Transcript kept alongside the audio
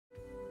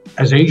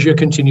As Asia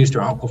continues to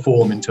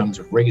outperform in terms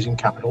of raising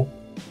capital,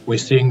 we're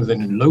seeing that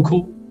in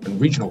local and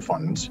regional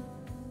funds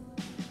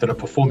that are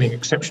performing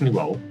exceptionally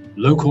well,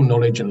 local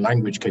knowledge and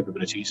language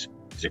capabilities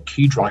is a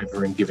key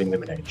driver in giving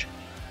them an edge.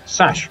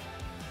 Sash,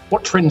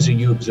 what trends are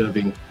you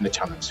observing in the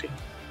talent scene?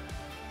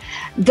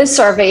 This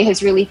survey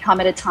has really come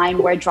at a time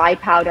where dry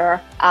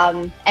powder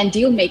and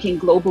deal making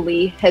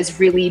globally has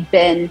really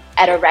been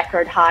at a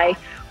record high.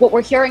 What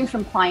we're hearing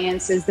from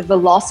clients is the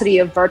velocity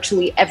of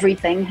virtually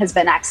everything has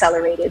been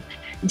accelerated.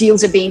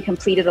 Deals are being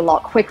completed a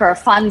lot quicker,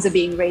 funds are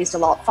being raised a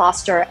lot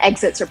faster,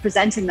 exits are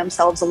presenting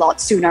themselves a lot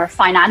sooner,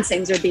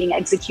 financings are being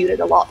executed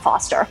a lot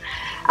faster.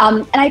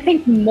 And I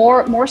think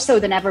more so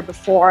than ever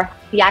before,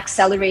 the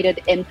accelerated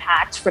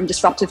impact from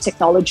disruptive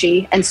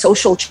technology and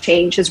social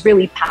change has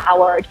really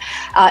powered,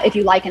 if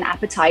you like, an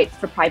appetite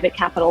for private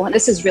capital. And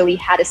this has really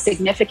had a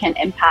significant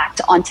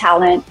impact on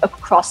talent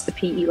across the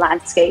PE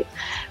landscape.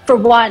 For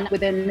one,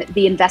 within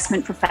the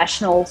investment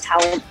professional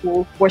talent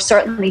pool, we're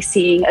certainly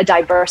seeing a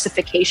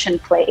diversification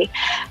play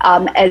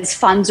as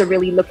funds are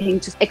really looking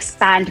to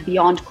expand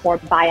beyond core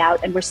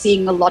buyout. And we're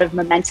seeing a lot of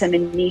momentum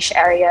in niche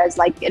areas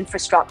like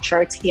infrastructure,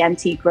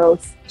 TMT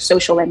growth,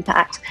 social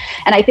impact.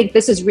 And I think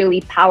this has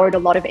really powered a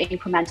lot of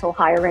incremental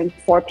hiring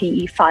for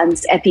PE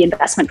funds at the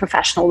investment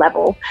professional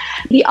level.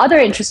 The other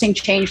interesting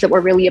change that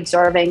we're really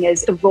observing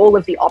is the role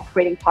of the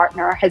operating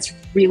partner has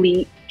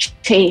really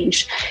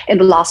changed in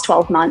the last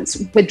 12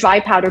 months. With dry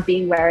powder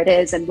being where it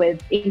is and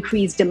with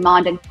increased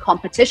demand and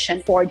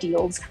competition for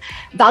deals,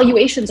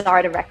 valuations are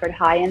at a record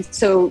high. And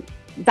so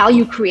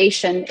value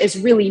creation is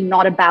really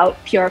not about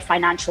pure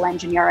financial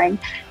engineering,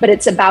 but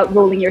it's about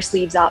rolling your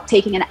sleeves up,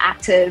 taking an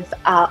active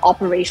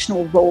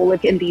operational role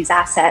in these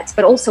assets,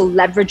 but also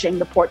leveraging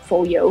the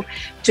portfolio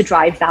to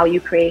drive value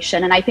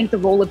creation. And I think the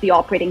role of the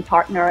operating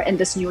partner in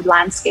this new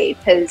landscape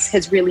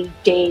has really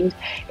gained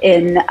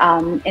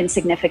in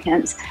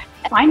significance.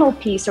 Final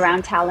piece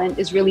around talent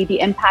is really the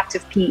impact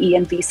of PE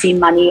and VC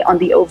money on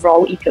the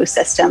overall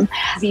ecosystem.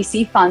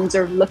 VC funds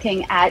are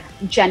looking at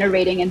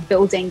generating and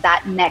building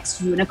that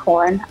next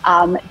unicorn.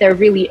 They're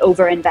really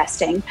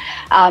over-investing.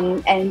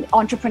 And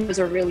entrepreneurs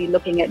are really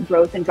looking at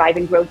growth and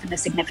driving growth in a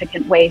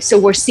significant way. So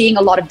we're seeing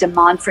a lot of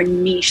demand for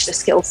niche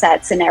skill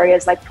sets in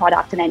areas like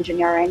product and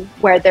engineering,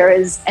 where there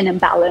is an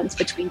imbalance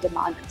between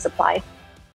demand and supply.